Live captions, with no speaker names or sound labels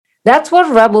That's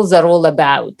what rebels are all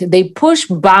about. They push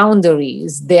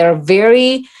boundaries. They're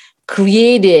very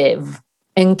creative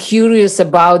and curious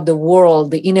about the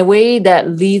world in a way that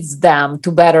leads them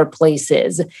to better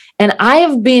places. And I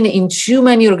have been in too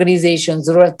many organizations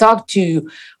or I've talked to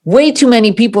way too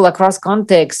many people across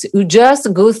contexts who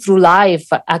just go through life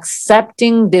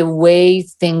accepting the way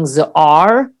things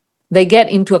are. They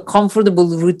get into a comfortable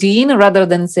routine rather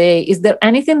than say, is there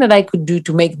anything that I could do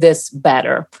to make this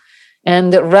better?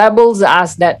 And rebels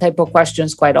ask that type of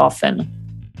questions quite often.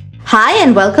 Hi,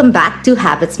 and welcome back to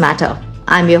Habits Matter.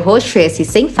 I'm your host, Shreyasi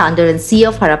Singh, founder and CEO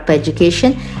of Harappa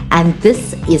Education, and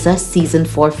this is our season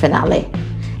 4 finale.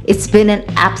 It's been an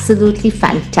absolutely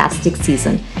fantastic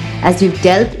season as we've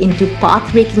delved into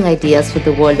path-breaking ideas for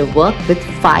the world of work with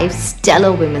 5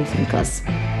 stellar women thinkers.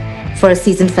 For a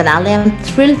season finale, I'm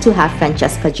thrilled to have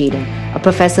Francesca Gino, a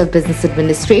professor of business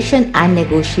administration and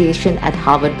negotiation at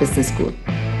Harvard Business School.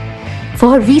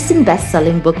 For her recent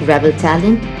best-selling book, Rebel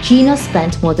Talent, Gino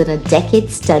spent more than a decade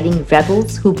studying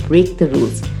rebels who break the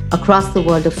rules across the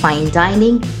world of fine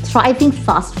dining, thriving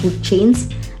fast food chains,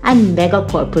 and mega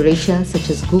corporations such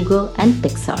as Google and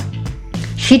Pixar.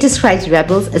 She describes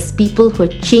rebels as people who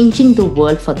are changing the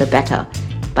world for the better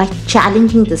by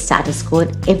challenging the status quo in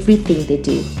everything they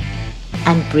do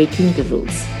and breaking the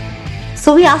rules.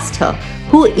 So we asked her,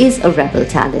 who is a rebel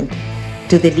talent?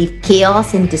 Do they leave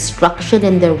chaos and destruction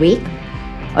in their wake?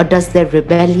 Or does their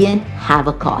rebellion have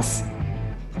a cause?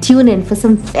 Tune in for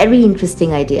some very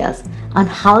interesting ideas on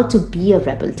how to be a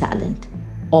rebel talent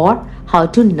or how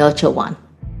to nurture one.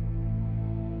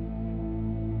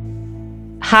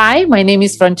 Hi, my name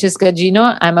is Francesca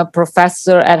Gino. I'm a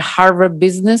professor at Harvard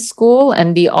Business School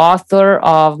and the author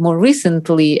of, more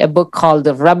recently, a book called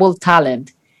Rebel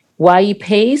Talent, Why It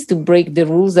Pays to Break the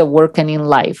Rules at Work and in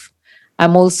Life.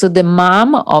 I'm also the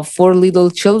mom of 4 little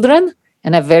children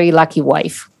and a very lucky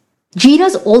wife.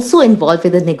 Gina's also involved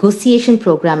with the negotiation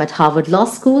program at Harvard Law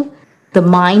School, the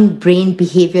Mind, Brain,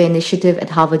 Behavior Initiative at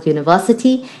Harvard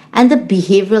University, and the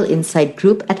Behavioral Insight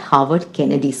Group at Harvard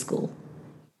Kennedy School.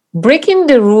 Breaking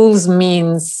the rules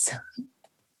means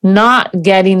not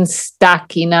getting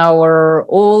stuck in our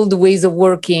old ways of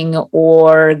working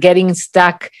or getting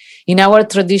stuck in our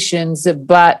traditions,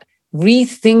 but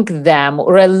rethink them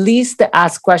or at least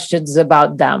ask questions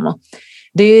about them.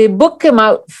 The book came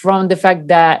out from the fact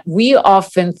that we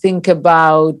often think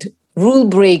about rule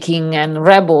breaking and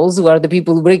rebels, who are the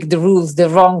people who break the rules, the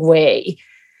wrong way.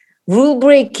 Rule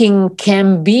breaking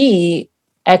can be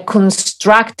a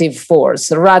constructive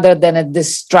force rather than a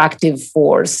destructive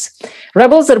force.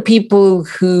 Rebels are people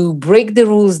who break the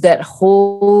rules that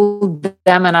hold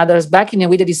them and others back in a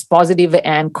way that is positive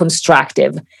and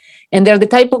constructive. And they're the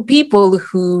type of people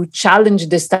who challenge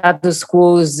the status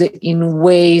quo in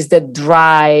ways that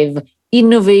drive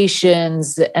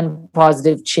innovations and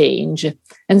positive change.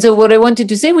 And so what I wanted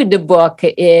to say with the book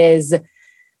is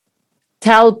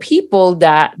tell people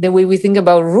that the way we think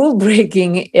about rule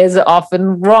breaking is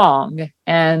often wrong.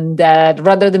 And that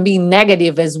rather than being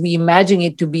negative as we imagine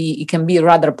it to be, it can be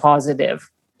rather positive.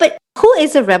 But who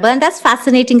is a rebel? And that's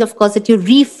fascinating, of course, that you're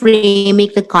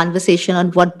reframing the conversation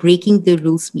on what breaking the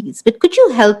rules means. But could you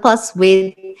help us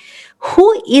with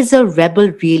who is a rebel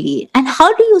really? And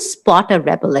how do you spot a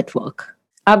rebel at work?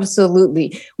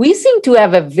 Absolutely. We seem to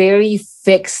have a very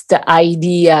fixed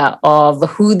idea of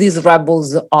who these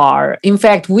rebels are. In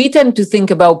fact, we tend to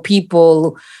think about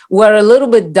people who are a little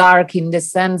bit dark in the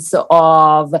sense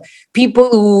of people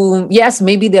who, yes,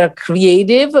 maybe they're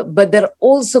creative, but they're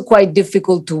also quite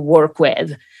difficult to work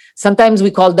with. Sometimes we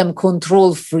call them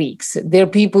control freaks. They're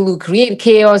people who create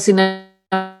chaos in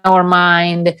our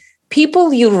mind,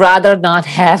 people you rather not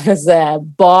have as a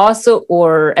boss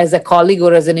or as a colleague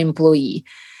or as an employee.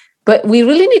 But we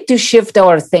really need to shift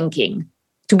our thinking.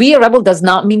 To be a rebel does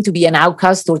not mean to be an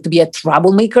outcast or to be a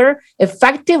troublemaker.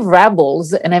 Effective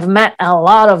rebels, and I've met a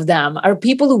lot of them, are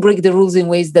people who break the rules in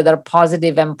ways that are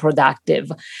positive and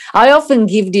productive. I often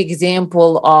give the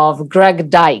example of Greg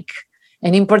Dyke,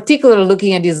 and in particular,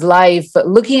 looking at his life,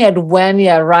 looking at when he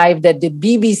arrived at the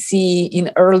BBC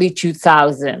in early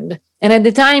 2000. And at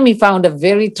the time, he found a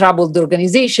very troubled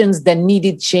organizations that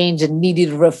needed change and needed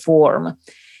reform.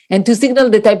 And to signal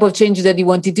the type of change that he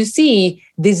wanted to see,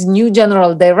 this new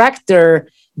general director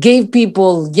gave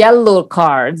people yellow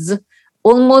cards,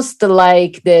 almost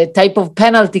like the type of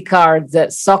penalty cards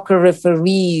that soccer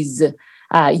referees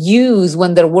use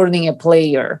when they're warning a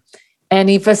player. And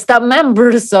if a staff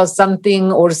member saw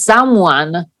something or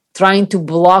someone trying to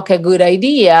block a good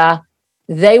idea,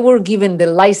 they were given the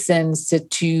license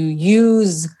to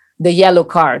use the yellow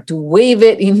card, to wave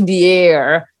it in the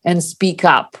air and speak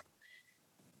up.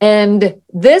 And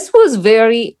this was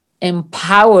very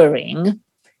empowering.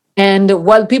 And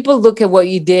while people look at what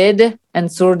you did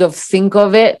and sort of think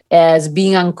of it as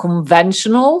being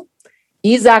unconventional,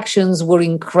 his actions were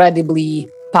incredibly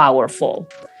powerful.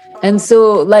 And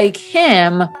so, like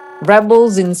him,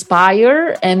 rebels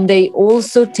inspire, and they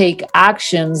also take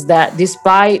actions that,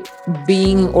 despite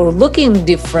being or looking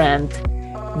different,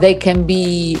 they can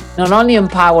be not only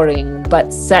empowering,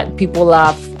 but set people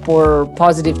up for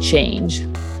positive change.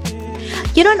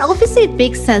 And obviously it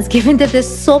makes sense given that there's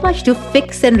so much to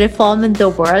fix and reform in the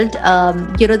world.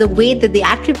 The way that the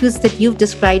attributes that you've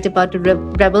described about a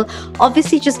rebel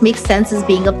obviously just makes sense as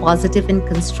being a positive and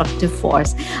constructive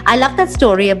force. I love that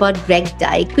story about Greg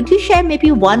Dyke. Could you share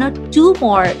maybe one or two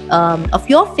more of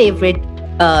your favorite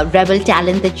rebel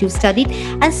talent that you've studied,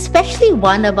 and especially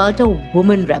one about a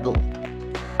woman rebel?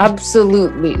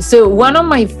 Absolutely. So one of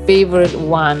my favorite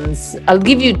ones, I'll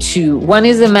give you two. One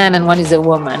is a man and one is a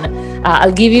woman.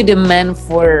 I'll give you the man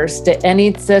first. And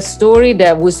it's a story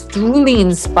that was truly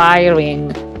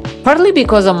inspiring, partly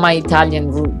because of my Italian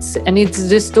roots. And it's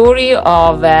the story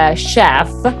of a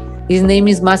chef. His name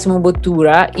is Massimo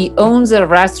Bottura. He owns a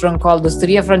restaurant called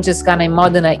Osteria Francescana in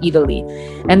Modena, Italy.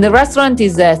 And the restaurant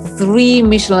is a 3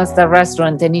 Michelin star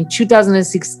restaurant. And in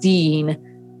 2016,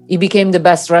 it became the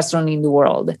best restaurant in the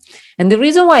world. And the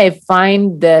reason why I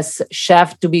find this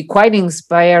chef to be quite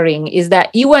inspiring is that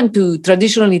he went to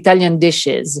traditional Italian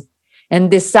dishes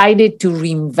and decided to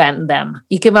reinvent them.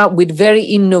 He came up with very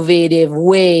innovative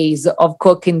ways of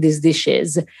cooking these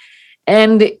dishes.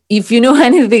 And if you know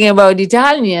anything about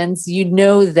Italians, you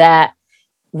know that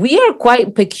we are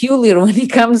quite peculiar when it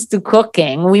comes to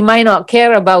cooking. We might not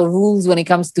care about rules when it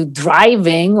comes to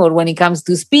driving or when it comes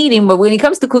to speeding, but when it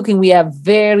comes to cooking, we have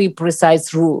very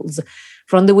precise rules.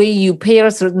 From the way you pair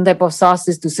certain type of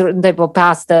sauces to certain type of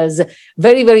pastas,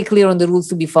 very, very clear on the rules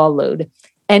to be followed.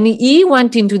 And he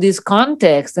went into this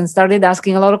context and started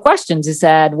asking a lot of questions. He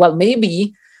said, well,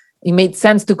 maybe it made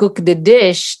sense to cook the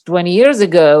dish 20 years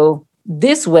ago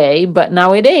this way, but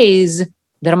nowadays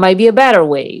there might be a better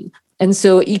way. And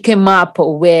so he came up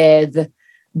with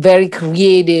very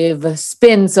creative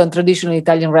spins on traditional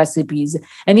Italian recipes.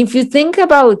 And if you think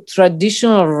about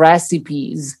traditional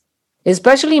recipes,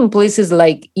 especially in places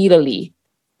like Italy,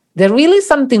 they're really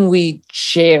something we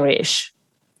cherish.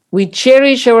 We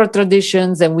cherish our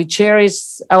traditions, and we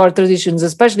cherish our traditions,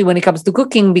 especially when it comes to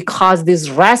cooking, because these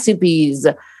recipes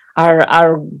are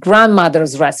our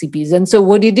grandmother's recipes. And so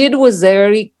what he did was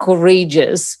very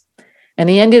courageous. And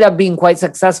he ended up being quite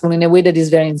successful in a way that is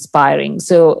very inspiring.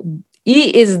 So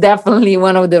he is definitely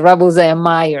one of the rebels I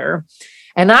admire.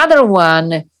 Another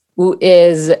one who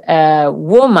is a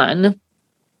woman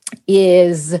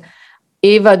is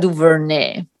Ava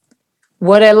DuVernay.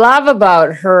 What I love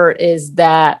about her is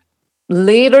that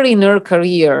later in her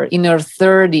career, in her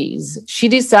 30s, she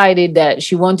decided that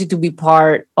she wanted to be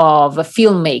part of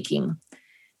filmmaking.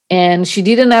 And she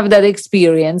didn't have that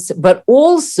experience, but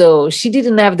also she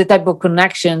didn't have the type of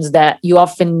connections that you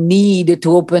often need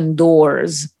to open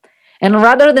doors. And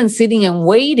rather than sitting and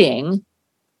waiting,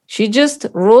 she just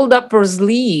rolled up her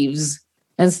sleeves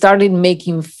and started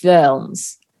making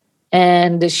films.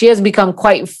 And she has become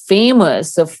quite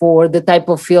famous for the type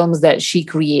of films that she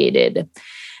created.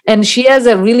 And she has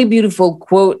a really beautiful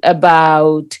quote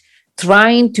about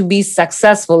trying to be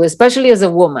successful, especially as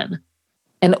a woman.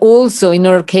 And also, in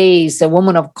her case, a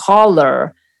woman of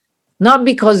color, not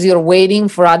because you're waiting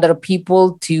for other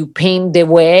people to paint the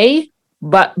way,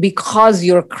 but because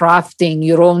you're crafting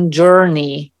your own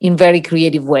journey in very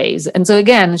creative ways. And so,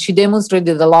 again, she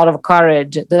demonstrated a lot of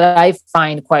courage that I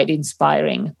find quite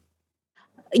inspiring.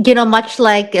 Much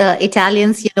like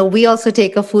Italians, we also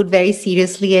take our food very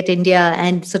seriously at India,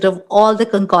 and sort of all the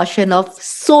concoction of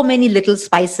so many little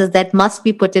spices that must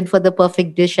be put in for the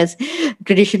perfect dish, as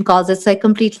tradition calls it. So I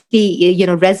completely,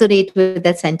 resonate with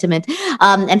that sentiment.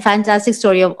 And fantastic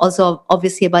story also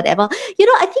obviously about Eva.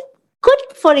 I think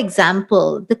for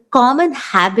example, the common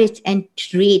habit and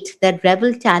trait that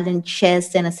rebel talent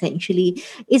shares then essentially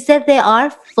is that they are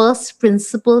first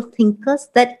principle thinkers,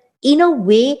 that in a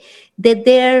way that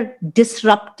they're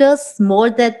disruptors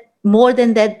more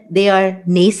than that they are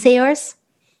naysayers.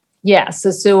 Yes,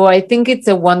 so I think it's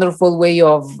a wonderful way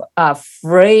of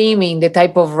framing the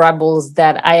type of rebels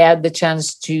that I had the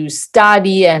chance to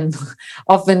study and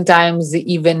oftentimes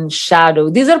even shadow.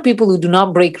 These are people who do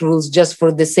not break rules just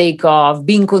for the sake of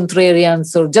being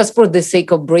contrarians or just for the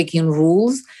sake of breaking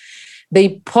rules.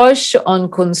 They push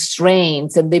on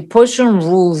constraints and they push on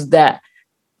rules that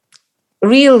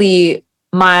really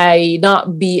might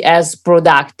not be as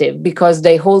productive because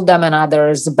they hold them and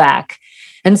others back.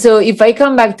 And so if I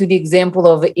come back to the example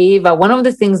of Eva, one of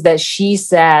the things that she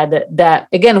said that,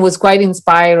 again, was quite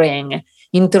inspiring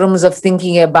in terms of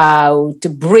thinking about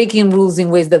breaking rules in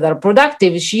ways that are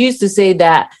productive, she used to say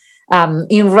that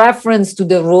in reference to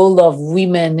the role of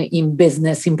women in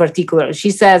business in particular,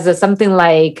 she says something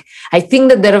like, I think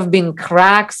that there have been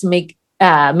cracks made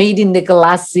in the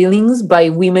glass ceilings by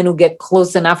women who get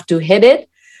close enough to hit it,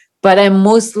 but I'm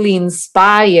mostly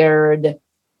inspired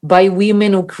by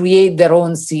women who create their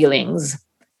own ceilings.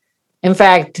 In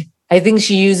fact, I think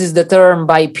she uses the term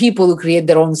by people who create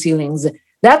their own ceilings.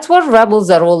 That's what rebels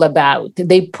are all about.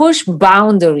 They push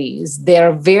boundaries.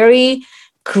 They're very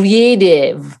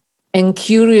creative and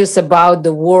curious about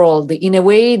the world in a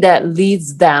way that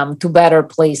leads them to better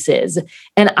places.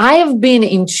 And I have been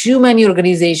in too many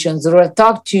organizations or I've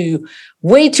talked to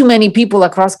way too many people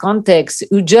across contexts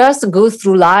who just go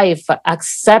through life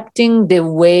accepting the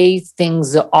way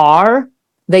things are.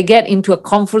 They get into a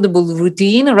comfortable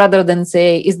routine rather than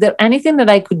say, is there anything that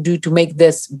I could do to make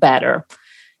this better?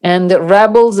 And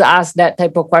rebels ask that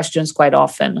type of questions quite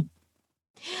often.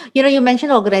 You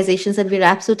mentioned organizations, and we're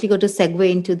absolutely going to segue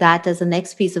into that as the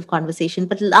next piece of conversation.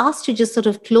 But last, to just sort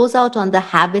of close out on the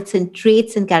habits and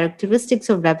traits and characteristics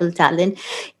of rebel talent,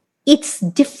 it's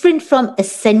different from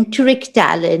eccentric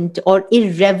talent or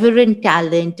irreverent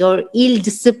talent or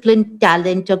ill-disciplined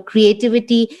talent or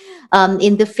creativity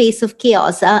in the face of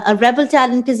chaos. A rebel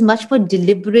talent is much more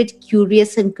deliberate,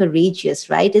 curious, and courageous,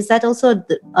 right? Is that also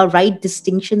a right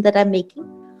distinction that I'm making?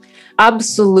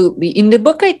 Absolutely. In the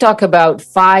book, I talk about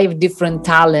 5 different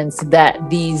talents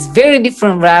that these very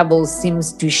different rebels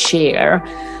seems to share.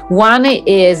 One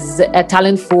is a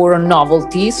talent for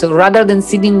novelty. So rather than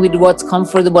sitting with what's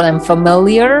comfortable and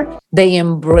familiar, they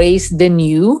embrace the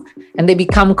new and they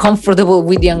become comfortable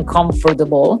with the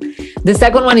uncomfortable. The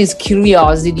second one is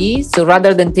curiosity. So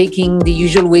rather than taking the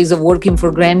usual ways of working for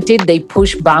granted, they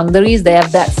push boundaries. They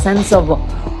have that sense of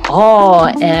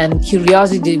awe and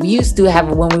curiosity we used to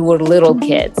have when we were little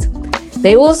kids.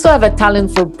 They also have a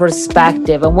talent for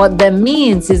perspective. And what that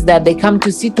means is that they come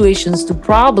to situations, to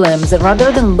problems, and rather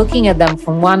than looking at them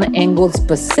from one angle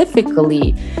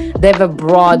specifically, they have a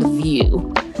broad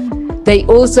view. They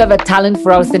also have a talent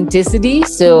for authenticity.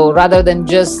 So rather than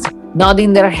just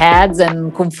nodding their heads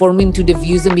and conforming to the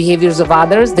views and behaviors of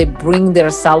others, they bring their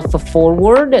self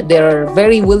forward. They're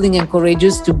very willing and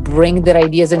courageous to bring their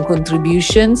ideas and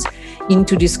contributions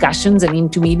into discussions and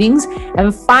into meetings.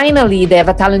 And finally, they have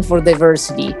a talent for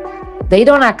diversity. They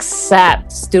don't accept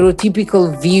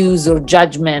stereotypical views or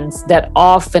judgments that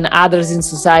often others in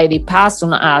society pass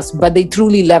on us, but they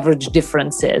truly leverage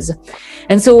differences.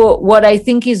 And so what I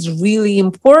think is really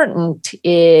important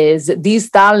is these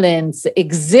talents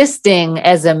existing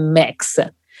as a mix.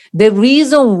 The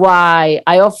reason why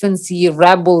I often see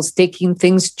rebels taking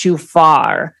things too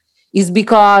far is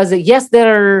because, yes,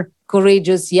 they're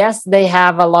courageous. Yes, they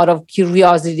have a lot of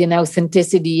curiosity and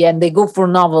authenticity, and they go for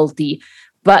novelty,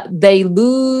 but they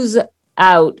lose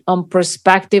out on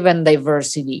perspective and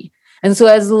diversity. And so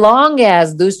as long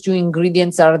as those 2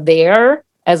 ingredients are there,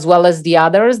 as well as the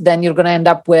others, then you're going to end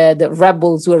up with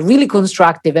rebels who are really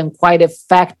constructive and quite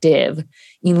effective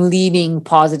in leading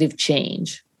positive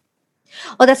change.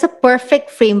 Oh, that's a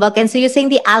perfect framework. And so you're saying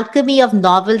the alchemy of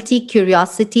novelty,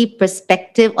 curiosity,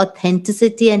 perspective,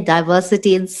 authenticity, and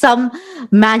diversity in some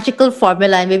magical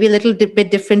formula, and maybe a little bit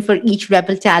different for each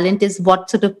rebel talent, is what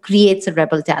sort of creates a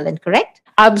rebel talent, correct?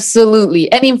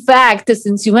 Absolutely. And in fact,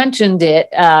 since you mentioned it,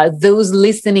 those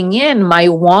listening in might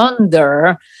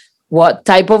wonder, what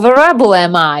type of a rebel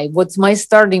am I? What's my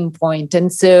starting point?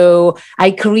 And so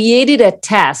I created a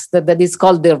test that is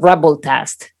called the Rebel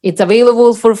Test. It's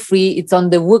available for free. It's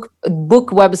on the book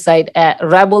website at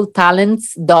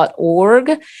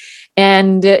rebeltalents.org.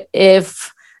 And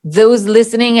if those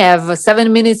listening have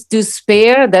 7 minutes to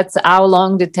spare, that's how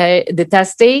long the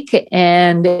test takes.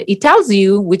 And it tells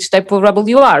you which type of rebel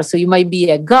you are. So you might be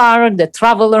a guard, a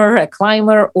traveler, a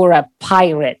climber, or a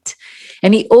pirate.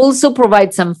 And it also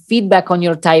provides some feedback on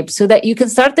your type so that you can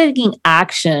start taking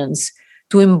actions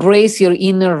to embrace your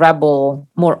inner rebel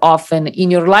more often in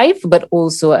your life, but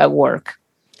also at work.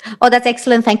 Oh, that's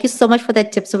excellent. Thank you so much for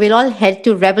that tip. So we'll all head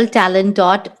to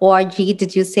rebeltalent.org,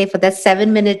 did you say, for that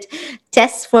 7-minute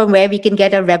test for where we can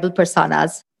get our rebel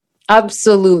personas.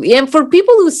 Absolutely. And for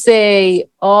people who say,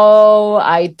 oh,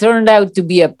 I turned out to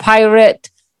be a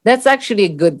pirate, that's actually a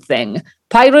good thing.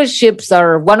 Pirate ships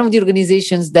are one of the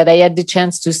organizations that I had the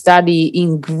chance to study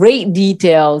in great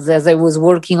details as I was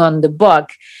working on the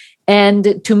book.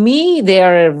 And to me, they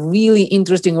are really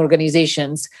interesting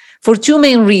organizations for 2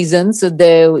 main reasons.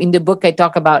 So in the book, I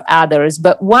talk about others,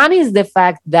 but one is the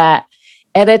fact that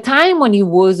At a time when it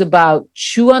was about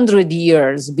 200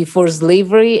 years before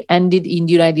slavery ended in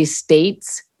the United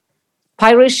States,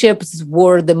 pirate ships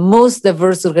were the most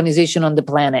diverse organization on the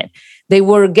planet. They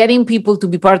were getting people to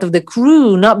be part of the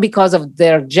crew, not because of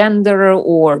their gender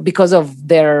or because of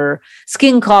their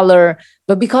skin color,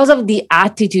 but because of the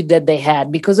attitude that they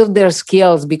had, because of their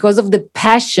skills, because of the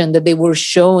passion that they were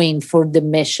showing for the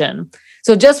mission.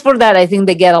 So just for that, I think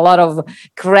they get a lot of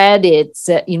credits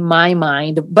in my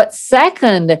mind. But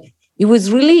second, it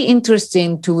was really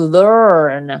interesting to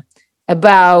learn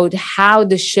about how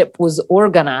the ship was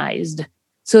organized.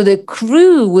 So the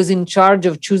crew was in charge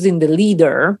of choosing the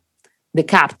leader, the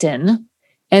captain,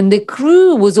 and the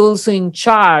crew was also in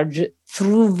charge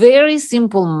through very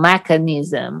simple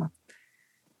mechanism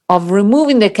of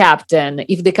removing the captain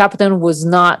if the captain was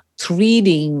not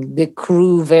treating the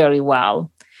crew very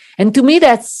well. And to me,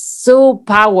 that's so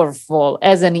powerful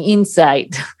as an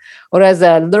insight or as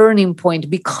a learning point,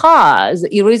 because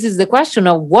it raises the question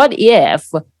of what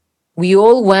if we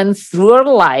all went through our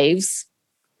lives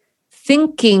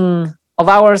thinking of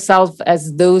ourselves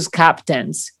as those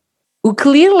captains who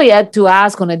clearly had to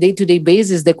ask on a day-to-day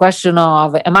basis the question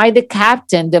of, am I the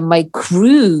captain that my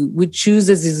crew would choose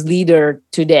as his leader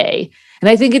today? And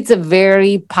I think it's a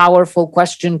very powerful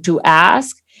question to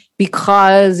ask,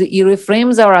 because it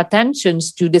reframes our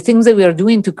attentions to the things that we are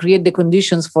doing to create the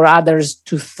conditions for others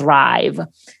to thrive.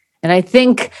 And I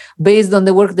think based on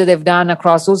the work that I've done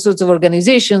across all sorts of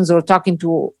organizations or talking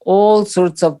to all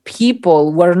sorts of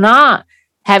people, we're not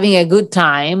having a good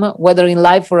time, whether in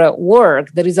life or at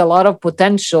work, there is a lot of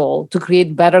potential to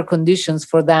create better conditions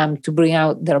for them to bring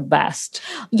out their best.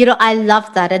 I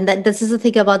love that. And this is the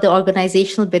thing about the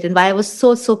organizational bit and why I was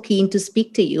so keen to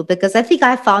speak to you, because I think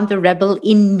I found the rebel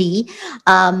in me,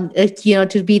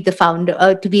 to be the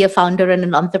founder, to be a founder and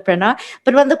an entrepreneur.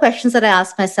 But one of the questions that I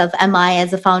ask myself, am I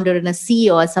as a founder and a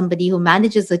CEO, as somebody who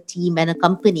manages a team and a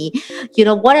company,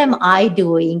 what am I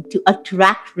doing to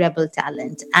attract rebel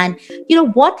talent? And,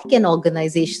 what can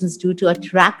organizations do to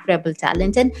attract rebel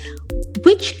talent, and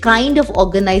which kind of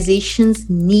organizations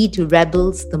need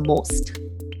rebels the most?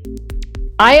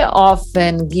 I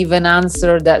often give an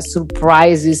answer that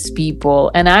surprises people,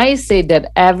 and I say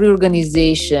that every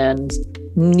organization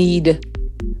needs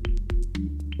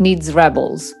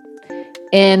rebels.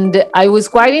 And I was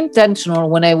quite intentional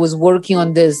when I was working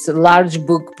on this large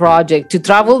book project to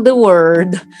travel the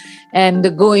world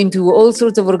and go into all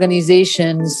sorts of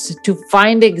organizations to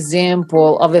find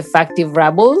example of effective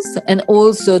rebels, and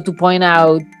also to point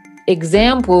out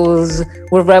examples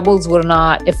where rebels were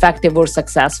not effective or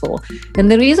successful.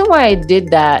 And the reason why I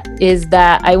did that is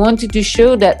that I wanted to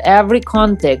show that every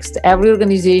context, every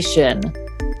organization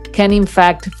can in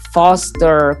fact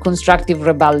foster constructive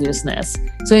rebelliousness.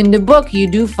 So in the book, you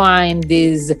do find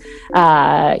these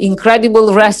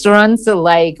incredible restaurants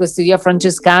like Osteria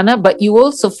Francescana, but you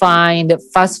also find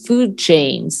fast food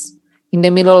chains in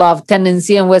the middle of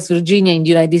Tennessee and West Virginia in the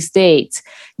United States.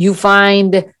 You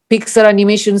find Pixar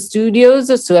Animation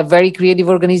Studios, so a very creative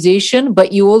organization,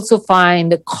 but you also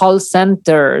find call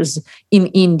centers in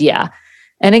India.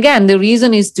 And again, the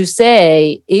reason is to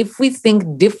say, if we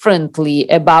think differently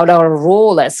about our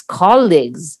role as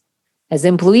colleagues, as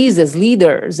employees, as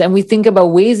leaders, and we think about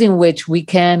ways in which we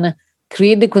can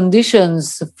create the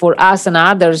conditions for us and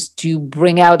others to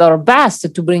bring out our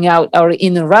best, to bring out our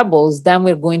inner rebels, then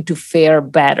we're going to fare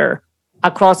better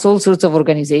across all sorts of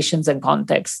organizations and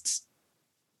contexts.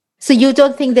 So you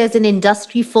don't think there's an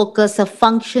industry focus, a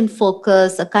function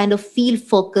focus, a kind of field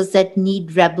focus that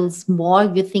need rebels more?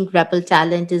 You think rebel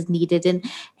talent is needed in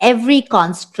every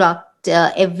construct,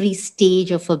 every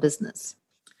stage of a business?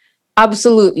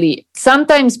 Absolutely.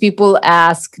 Sometimes people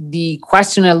ask the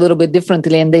question a little bit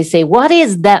differently and they say, what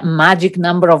is that magic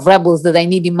number of rebels that I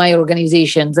need in my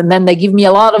organizations? And then they give me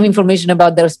a lot of information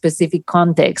about their specific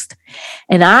context.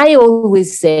 And I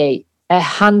always say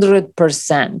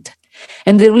 100%.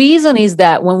 And the reason is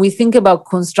that when we think about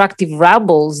constructive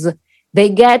rebels, they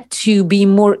get to be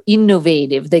more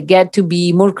innovative, they get to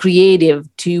be more creative,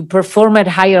 to perform at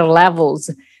higher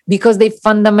levels, because they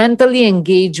fundamentally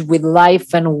engage with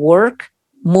life and work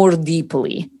more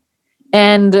deeply.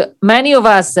 And many of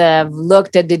us have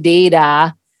looked at the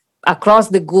data across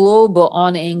the globe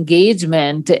on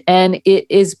engagement, and it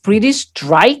is pretty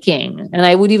striking. And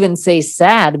I would even say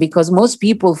sad, because most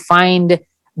people find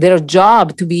their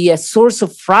job to be a source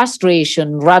of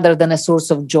frustration rather than a source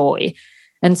of joy.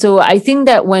 And so I think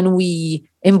that when we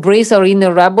embrace our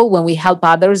inner rebel, when we help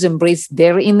others embrace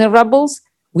their inner rebels,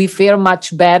 we fare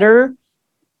much better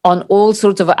on all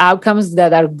sorts of outcomes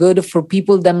that are good for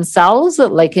people themselves,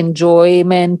 like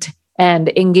enjoyment, and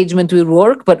engagement with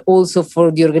work, but also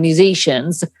for the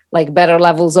organizations, like better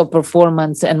levels of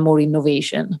performance and more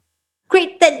innovation.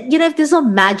 Great. Then, if there's a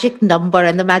magic number,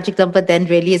 and the magic number then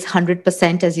really is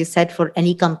 100%, as you said, for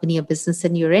any company or business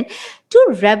that you're in,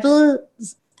 does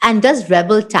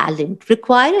rebel talent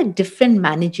require a different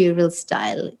managerial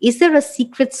style? Is there a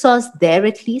secret sauce there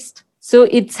at least? So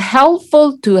it's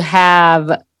helpful to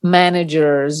have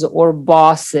managers or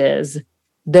bosses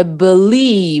that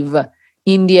believe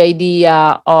in the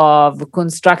idea of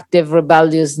constructive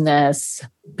rebelliousness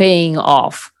paying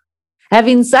off.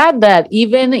 Having said that,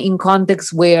 even in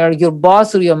contexts where your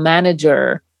boss or your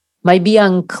manager might be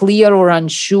unclear or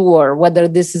unsure whether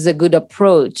this is a good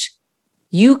approach,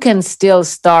 you can still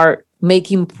start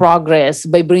making progress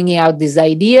by bringing out these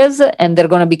ideas, and they're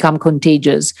going to become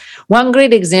contagious. One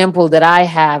great example that I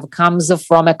have comes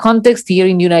from a context here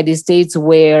in the United States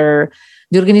where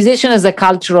the organization has a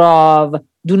culture of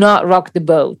do not rock the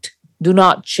boat, do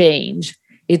not change.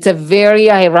 It's a very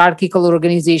hierarchical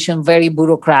organization, very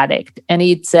bureaucratic. And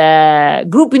it's a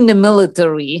group in the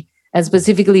military, and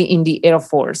specifically in the Air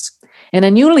Force. And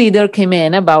a new leader came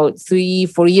in about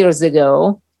 3-4 years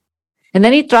ago. And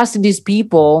then he trusted these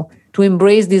people to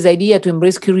embrace this idea, to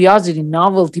embrace curiosity,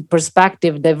 novelty,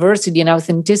 perspective, diversity, and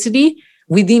authenticity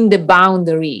within the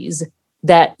boundaries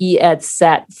that he had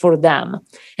set for them.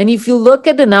 And if you look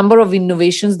at the number of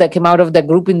innovations that came out of that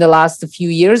group in the last few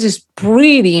years, it's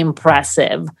pretty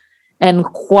impressive and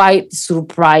quite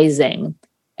surprising.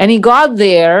 And he got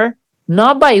there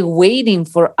not by waiting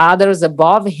for others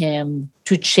above him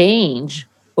to change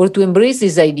or to embrace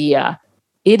this idea.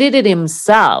 He did it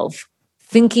himself,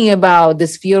 thinking about the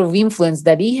sphere of influence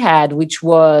that he had, which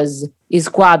was his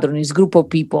squadron, his group of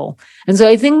people. And so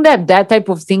I think that type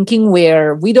of thinking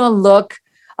where we don't look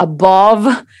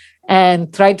above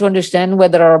and try to understand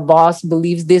whether our boss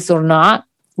believes this or not,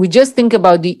 we just think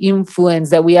about the influence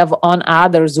that we have on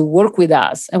others who work with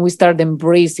us, and we start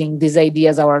embracing these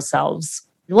ideas ourselves.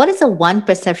 What is the one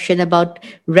perception about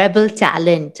rebel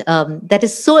talent that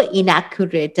is so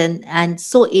inaccurate and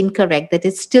so incorrect that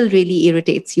it still really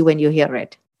irritates you when you hear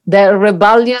it? That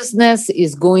rebelliousness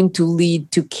is going to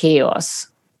lead to chaos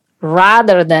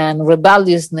rather than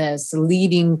rebelliousness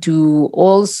leading to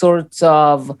all sorts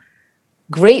of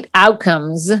great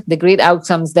outcomes, the great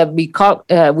outcomes that we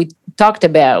talked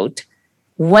about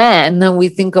when we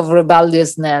think of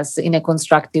rebelliousness in a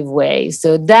constructive way.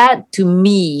 So that, to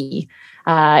me,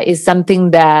 is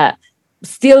something that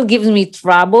still gives me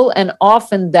trouble. And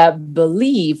often that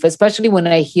belief, especially when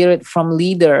I hear it from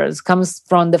leaders, comes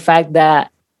from the fact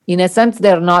that, in a sense,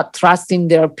 they're not trusting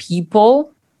their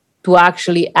people to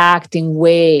actually act in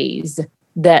ways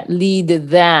that lead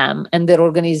them and their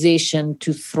organization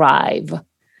to thrive.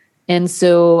 And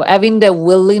so having the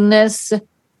willingness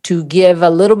to give a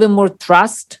little bit more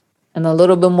trust and a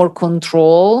little bit more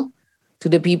control to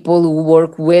the people who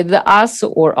work with us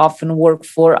or often work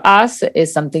for us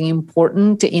is something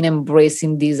important in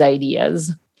embracing these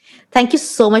ideas. Thank you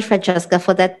so much, Francesca,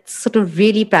 for that sort of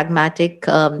really pragmatic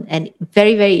and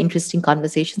very, very interesting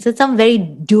conversations and some very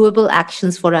doable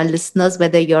actions for our listeners,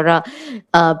 whether you're a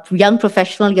young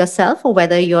professional yourself or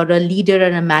whether you're a leader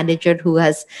and a manager who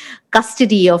has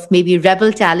custody of maybe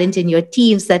rebel talent in your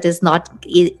teams that is not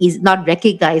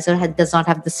recognized or does not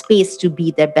have the space to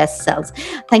be their best selves.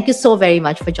 Thank you so very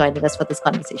much for joining us for this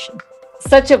conversation.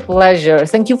 Such a pleasure.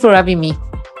 Thank you for having me.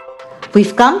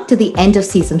 We've come to the end of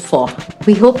season 4.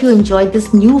 We hope you enjoyed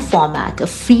this new format of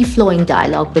free-flowing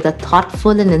dialogue with a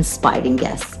thoughtful and inspiring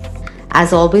guest.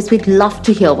 As always, we'd love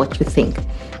to hear what you think.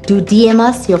 Do DM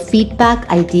us your feedback,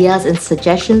 ideas, and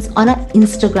suggestions on our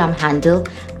Instagram handle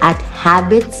at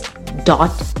habits.matter.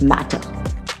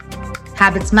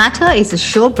 Habits Matter is a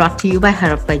show brought to you by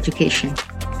Harappa Education.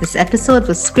 This episode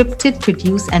was scripted,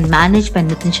 produced, and managed by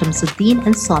Nitin Shamsuddin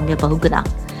and Soumya Bahuguna,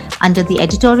 under the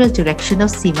editorial direction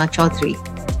of Seema Chaudhary.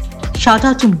 Shout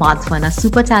out to Madhwan, a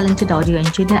super talented audio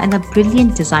engineer, and a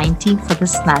brilliant design team for the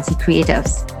snazzy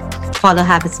creatives. Follow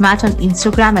Habits Matter on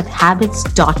Instagram at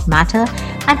habits.matter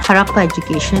and Harappa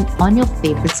Education on your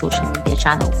favorite social media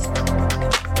channels.